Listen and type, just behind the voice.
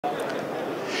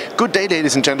Good day,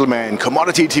 ladies and gentlemen.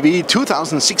 Commodity TV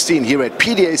 2016 here at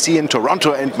PDAC in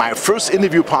Toronto, and my first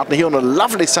interview partner here on a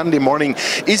lovely Sunday morning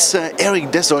is Eric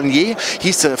Desaulniers.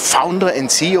 He's the founder and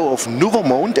CEO of Nouveau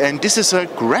Monde, and this is a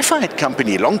graphite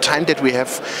company. Long time that we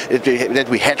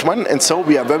had one, and so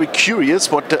we are very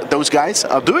curious what those guys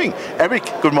are doing. Eric,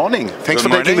 good morning. Thanks for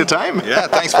taking the time. Yeah,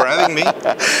 thanks for having me.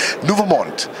 Nouveau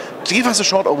Monde. Give us a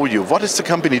short overview. What is the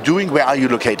company doing? Where are you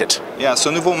located? Yeah,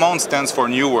 so Nouveau Monde stands for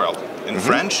New World in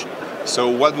French. So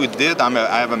what we did,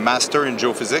 I have a master in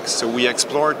geophysics, so we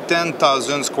explored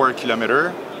 10,000 square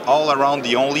kilometers all around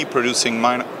the only producing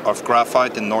mine of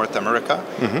graphite in North America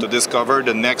to discover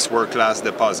the next world-class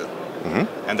deposit.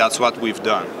 And that's what we've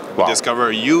done. Wow. We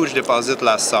discovered a huge deposit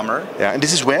last summer. Yeah, and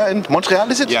this is where in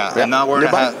Montreal, is it? Yeah, an hour and a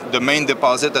half. The main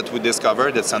deposit that we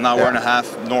discovered, it's an hour and a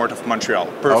half north of Montreal.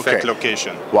 Perfect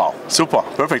location. Wow, super,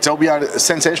 perfect. So we are a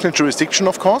sensational jurisdiction,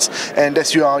 of course, and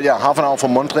as you are half an hour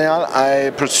from Montreal,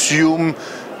 I presume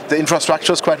the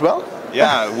infrastructure is quite well?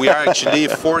 Yeah, we are actually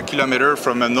 4 kilometers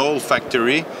from an old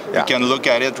factory. Yeah. You can look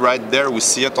at it right there. We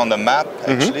see it on the map.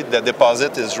 Actually, the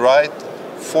deposit is right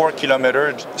 4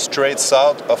 kilometers straight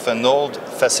south of an old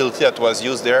facility that was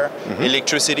used there.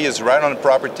 Electricity is right on the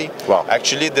property. Wow.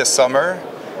 Actually, this summer,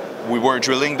 we were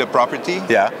drilling the property,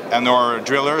 and our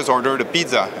drillers ordered a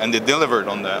pizza, and they delivered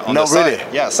on the No, side. really?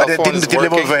 Yeah, but they didn't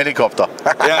deliver with a helicopter.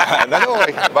 Yeah, no,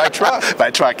 by truck.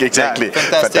 By truck, exactly. Yeah,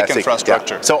 fantastic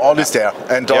infrastructure. Yeah. So all is there,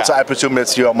 and also I presume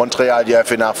it's your Montreal. You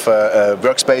have enough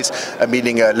workspace,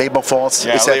 meaning labor force,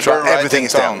 etc. Everything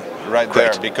is there. Right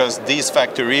there, because this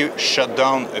factory shut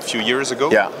down a few years ago.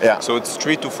 So it's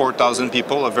 3,000 to 4,000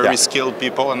 people, a very skilled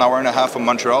people, an hour and a half from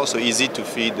Montreal, so easy to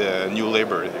feed new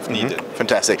labor if needed.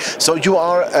 Fantastic. So you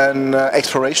are an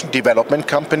exploration development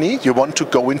company. You want to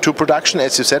go into production,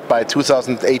 as you said, by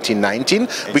 2018-19.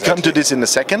 Exactly. We come to this in a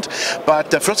second.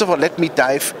 But first of all, let me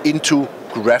dive into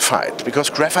graphite, because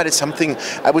graphite is something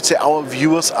I would say our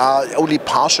viewers are only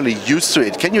partially used to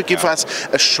it. Can you give us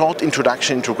a short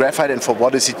introduction into graphite and for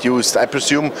what is it used? I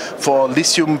presume for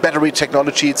lithium battery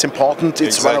technology it's important.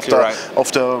 It's one of the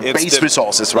base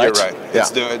resources, right? You're right.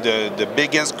 It's the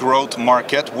biggest growth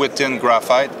market within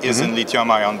graphite is in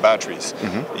lithium-ion batteries.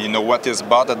 You know what is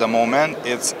bought at the moment?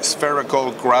 It's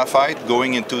spherical graphite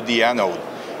going into the anode.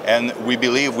 And we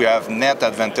believe we have net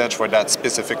advantage for that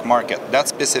specific market. That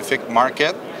specific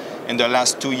market in the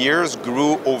last 2 years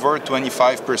grew over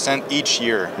 25% each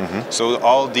year. So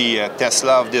all the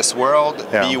Tesla of this world,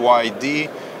 BYD,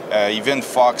 even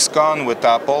Foxconn with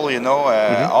Apple, you know,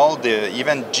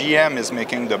 even GM is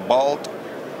making the Bolt,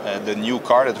 the new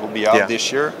car that will be out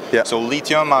this year. So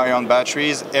lithium-ion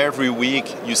batteries, every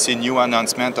week you see new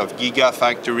announcement of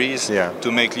gigafactories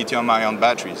to make lithium-ion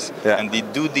batteries. And they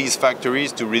do these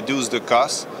factories to reduce the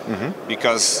cost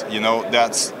because, you know,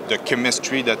 that's the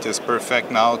chemistry that is perfect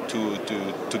now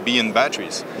to be in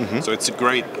batteries. So it's a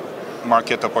great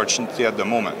market opportunity at the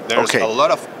moment. There's a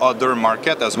lot of other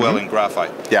market as well in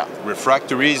graphite.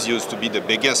 Refractories used to be the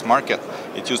biggest market.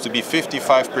 It used to be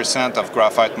 55% of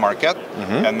graphite market,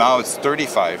 and now it's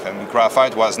 35%. And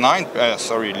graphite was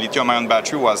 9%. Lithium-ion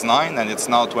battery was 9%, and it's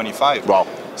now 25%. Wow.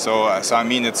 So I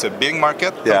mean, it's a big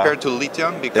market compared to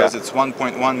lithium because it's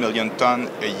 1.1 million ton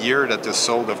a year that is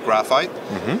sold of graphite.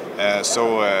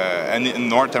 And in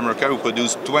North America, we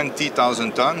produce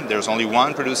 20,000 ton. There's only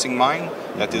one producing mine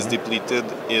that is depleted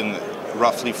in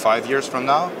roughly 5 years from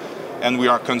now. And we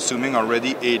are consuming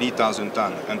already 80,000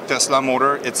 ton. And Tesla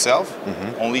motor itself,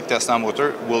 only Tesla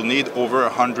motor, will need over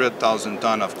 100,000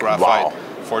 ton of graphite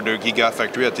for the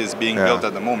gigafactory that is being built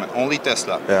at the moment. Only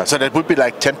Tesla. So that would be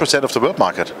like 10% of the world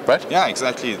market, right? Yeah,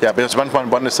 exactly. Yeah, because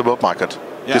 1.1 is the world market.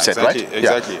 Yeah, you said, exactly, right?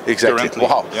 exactly. Exactly. Currently,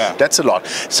 wow, that's a lot.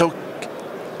 So,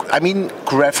 I mean,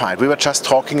 graphite, we were just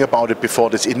talking about it before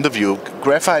this interview.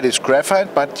 Graphite is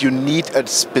graphite, but you need a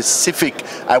specific,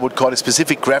 I would call it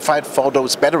specific graphite for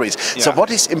those batteries. So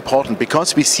what is important?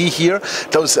 Because we see here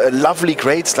those lovely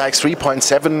grades like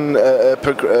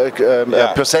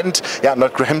 3.7 percent,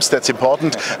 not grams, that's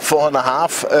important,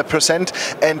 4.5%.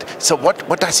 And so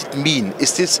what does it mean?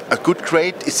 Is this a good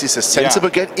grade? Is this a sensible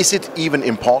grade? Is it even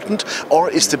important? Or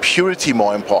is the purity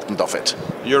more important of it?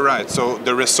 You're right. So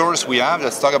the resource we have,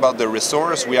 let's talk about the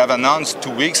resource. We have announced 2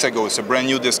 weeks ago, it's a brand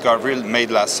new discovery made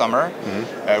last summer.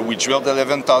 We drilled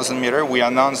 11,000 meters. We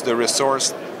announced the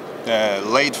resource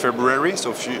late February,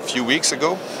 so a few weeks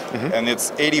ago, and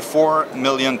it's 84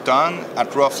 million ton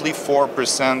at roughly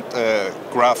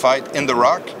 4% graphite in the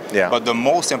rock. But the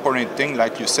most important thing,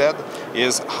 like you said,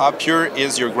 is how pure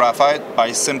is your graphite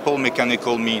by simple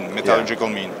mechanical mean, metallurgical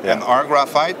mean. And our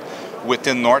graphite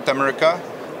within North America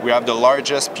we have the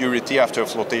largest purity after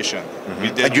flotation.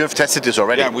 And you have tested this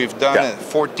already? Yeah, we've done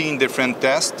 14 different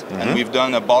tests, and we've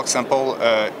done a bulk sample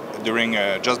during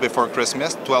just before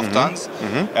Christmas, 12 tons.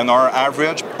 And our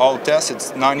average, all tests,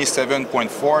 it's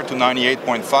 97.4 to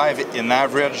 98.5 in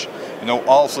average, you know,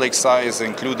 all flake size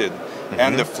included.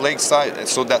 And the flake size,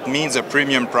 so that means a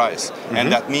premium price.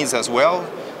 And that means as well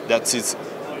that it's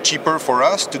cheaper for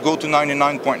us to go to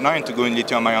 99.9 to go in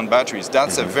lithium-ion batteries.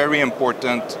 That's a very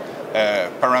important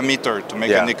parameter to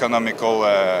make an economical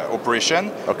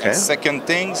operation. And second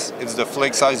things, it's the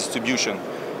flake size distribution.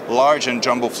 Large and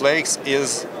jumbo flakes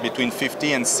is between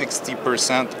 50 and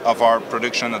 60% of our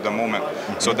production at the moment.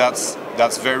 So that's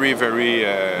very, very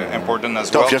important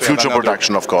as well. Of your future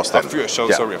production, of course, then.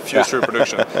 Sorry, future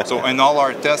production. So in all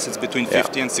our tests, it's between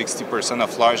 50 and 60%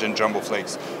 of large and jumbo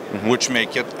flakes, which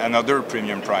make it another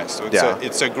premium price. So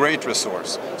it's a great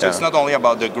resource. So it's not only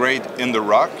about the grade in the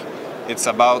rock, it's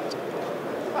about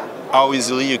how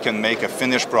easily you can make a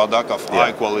finished product of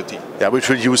high quality. Yeah, which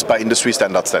will use by industry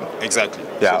standards then. Exactly.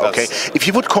 Yeah, so okay. If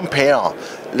you would compare,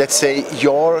 let's say,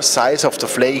 your size of the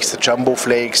flakes, the jumbo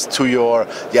flakes, to your,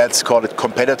 let's call it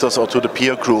competitors or to the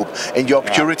peer group, and your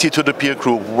purity to the peer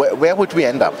group, where would we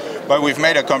end up? Well, we've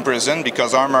made a comparison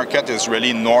because our market is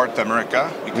really North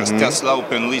America, because Tesla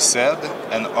openly said,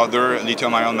 and other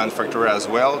lithium-ion manufacturers as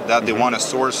well, that they want to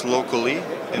source locally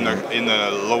in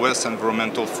the lowest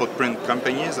environmental footprint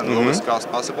companies and lowest cost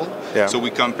possible. So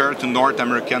we compare to North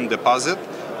American deposit,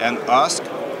 and us,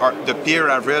 the peer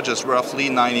average is roughly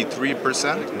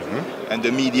 93%, and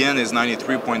the median is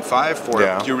 93.5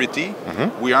 for purity.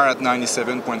 We are at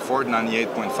 97.4 to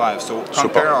 98.5. So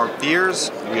compare our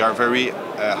peers, we are very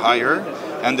higher,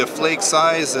 and the flake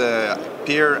size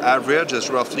peer average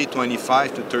is roughly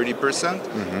 25 to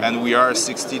 30%, and we are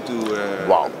 60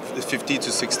 to 50 to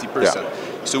 60%.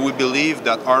 So we believe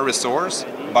that our resource,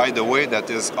 by the way, that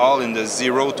is all in the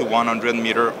 0 to 100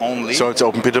 meter only. So it's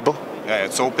open pittable?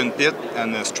 It's open pit,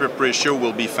 and the strip ratio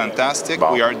will be fantastic.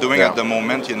 We are doing at the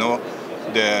moment, you know,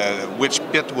 which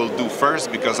pit will do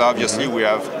first, because obviously we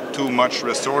have too much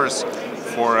resource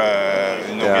for,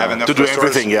 you know, we have enough to do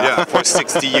everything, for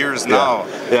 60 years now.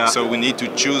 So we need to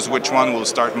choose which one will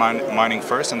start mining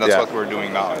first, and that's what we're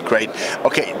doing now. Great.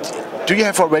 Okay. Do you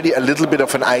have already a little bit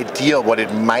of an idea what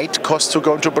it might cost to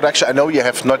go into production? I know you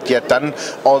have not yet done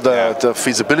all the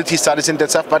feasibility studies and that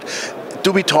stuff, but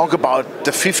do we talk about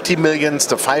the 50 millions,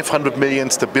 the 500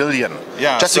 millions, the billion?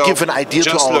 Just to give an idea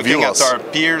to our viewers. Just looking at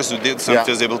our peers who did some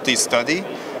feasibility study,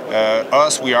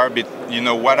 we are, you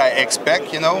know, what I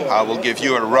expect, you know, I will give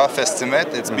you a rough estimate.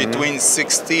 It's between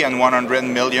 60 and 100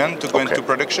 million to go into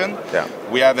production.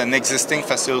 We have an existing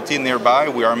facility nearby.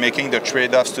 We are making the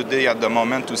trade-offs today at the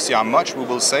moment to see how much we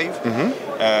will save.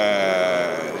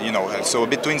 You know, so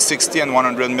between 60 and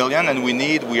 100 million, and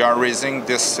we are raising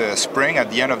this spring,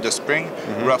 at the end of the spring,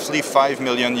 roughly 5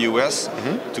 million US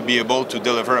to be able to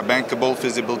deliver a bankable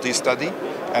feasibility study,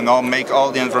 and I'll make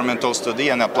all the environmental study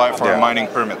and apply for a mining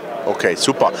permit. Okay,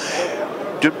 super.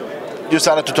 You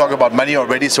started to talk about money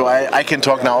already, so I can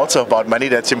talk now also about money.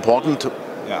 That's important.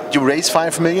 You raise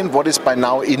 5 million. What is by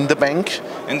now in the bank?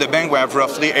 In the bank, we have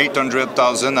roughly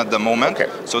 800,000 at the moment.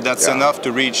 So that's enough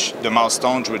to reach the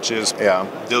milestone, which is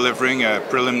delivering a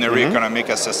preliminary economic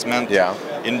assessment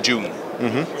in June.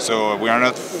 So we are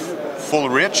not full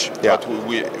rich, but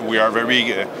we are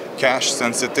very cash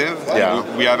sensitive.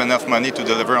 We have enough money to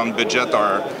deliver on budget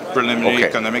our preliminary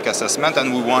economic assessment,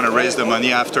 and we want to raise the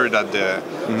money after that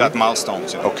that milestone.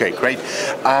 You know. Okay, great.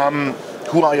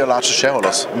 Who are your largest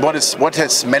shareholders? What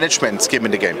has management skin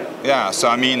in the game? Yeah, so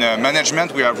I mean,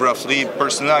 management, we have roughly,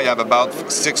 personally, I have about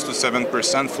 6 to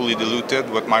 7% fully diluted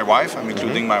with my wife. I'm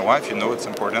including my wife. You know, it's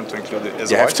important to include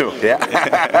his wife. You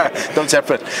have to, Don't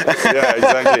separate.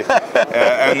 Exactly.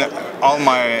 And all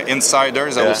my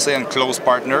insiders, I will say, and close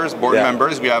partners, board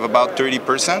members, we have about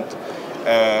 30%.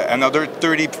 Another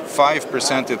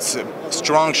 35%, it's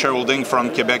strong shareholding from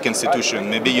Quebec institution.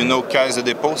 Maybe you know Caisse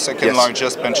de dépôt, second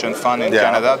largest pension fund in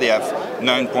Canada. They have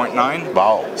 9.9.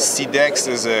 Wow. CDEX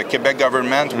is a Quebec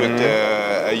government with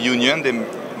a union. They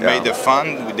made a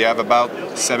fund. They have about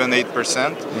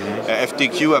 7-8%.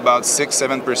 FTQ about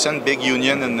 6-7%. Big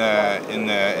union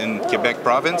in Quebec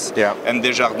province. And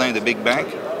Desjardins, the big bank.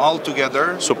 All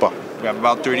together. Super. We have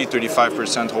about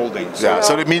 30-35% holdings.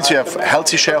 So that means you have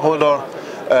healthy shareholders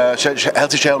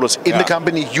in the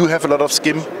company. You have a lot of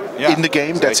skin in the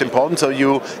game. That's important. So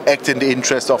you act in the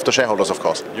interest of the shareholders, of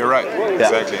course. You're right.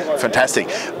 Exactly. Fantastic.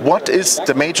 What is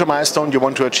the major milestone you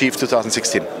want to achieve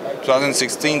 2016?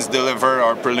 2016 is deliver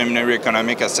our preliminary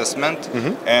economic assessment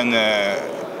and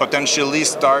potentially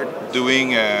start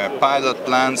doing pilot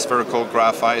plans, spherical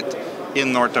graphite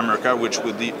in North America, which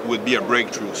would be a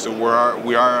breakthrough. So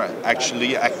we are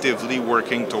actually actively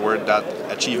working toward that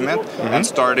achievement and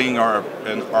starting our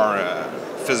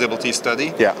feasibility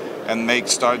study. Yeah. And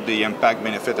start the impact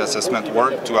benefit assessment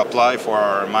work to apply for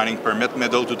our mining permit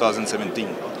middle 2017.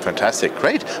 Fantastic,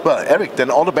 great. Well, Eric, then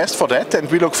all the best for that,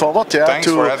 and we look forward Thanks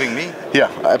for having me.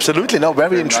 Yeah, absolutely. No,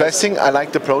 very interesting. Nice. I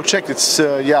like the project. It's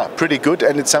pretty good,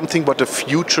 and it's something what the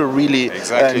future really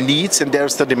needs, and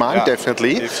there's the demand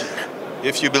definitely.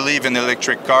 If you believe in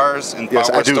electric cars and yes,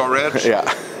 power storage,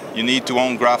 yeah. You need to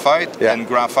own graphite, and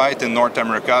graphite in North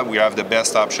America, we have the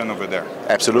best option over there.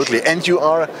 Absolutely, and you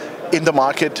are in the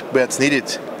market where it's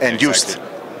needed and used.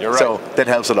 You're right. So that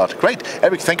helps a lot. Great.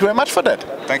 Eric, thank you very much for that.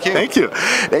 Thank you. Thank you.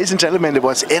 Ladies and gentlemen, it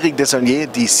was Eric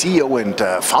Desaulniers, the CEO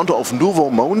and founder of Nouveau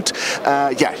Monde.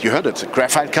 You heard it.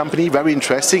 Graphite company, very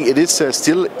interesting. It is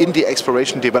still in the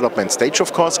exploration development stage,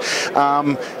 of course.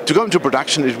 To go into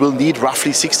production, it will need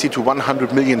roughly $60 to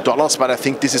 $100 million, but I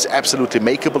think this is absolutely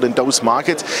makeable in those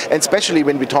markets. And especially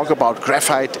when we talk about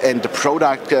graphite and the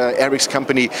product Eric's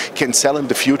company can sell in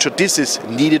the future, this is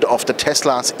needed of the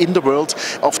Teslas in the world,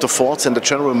 of the Fords and the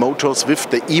General Motors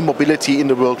with the e-mobility in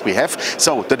the world we have.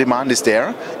 So the demand is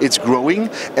there, it's growing,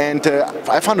 and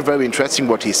I found it very interesting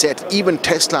what he said. Even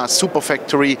Tesla's super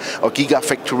factory or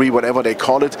gigafactory, whatever they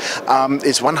call it,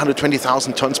 is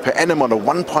 120,000 tons per annum on a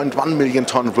 1.1 million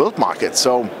ton world market.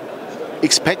 So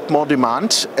expect more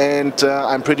demand, and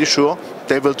I'm pretty sure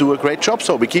they will do a great job.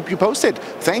 So we keep you posted.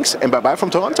 Thanks, and bye-bye from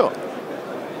Toronto.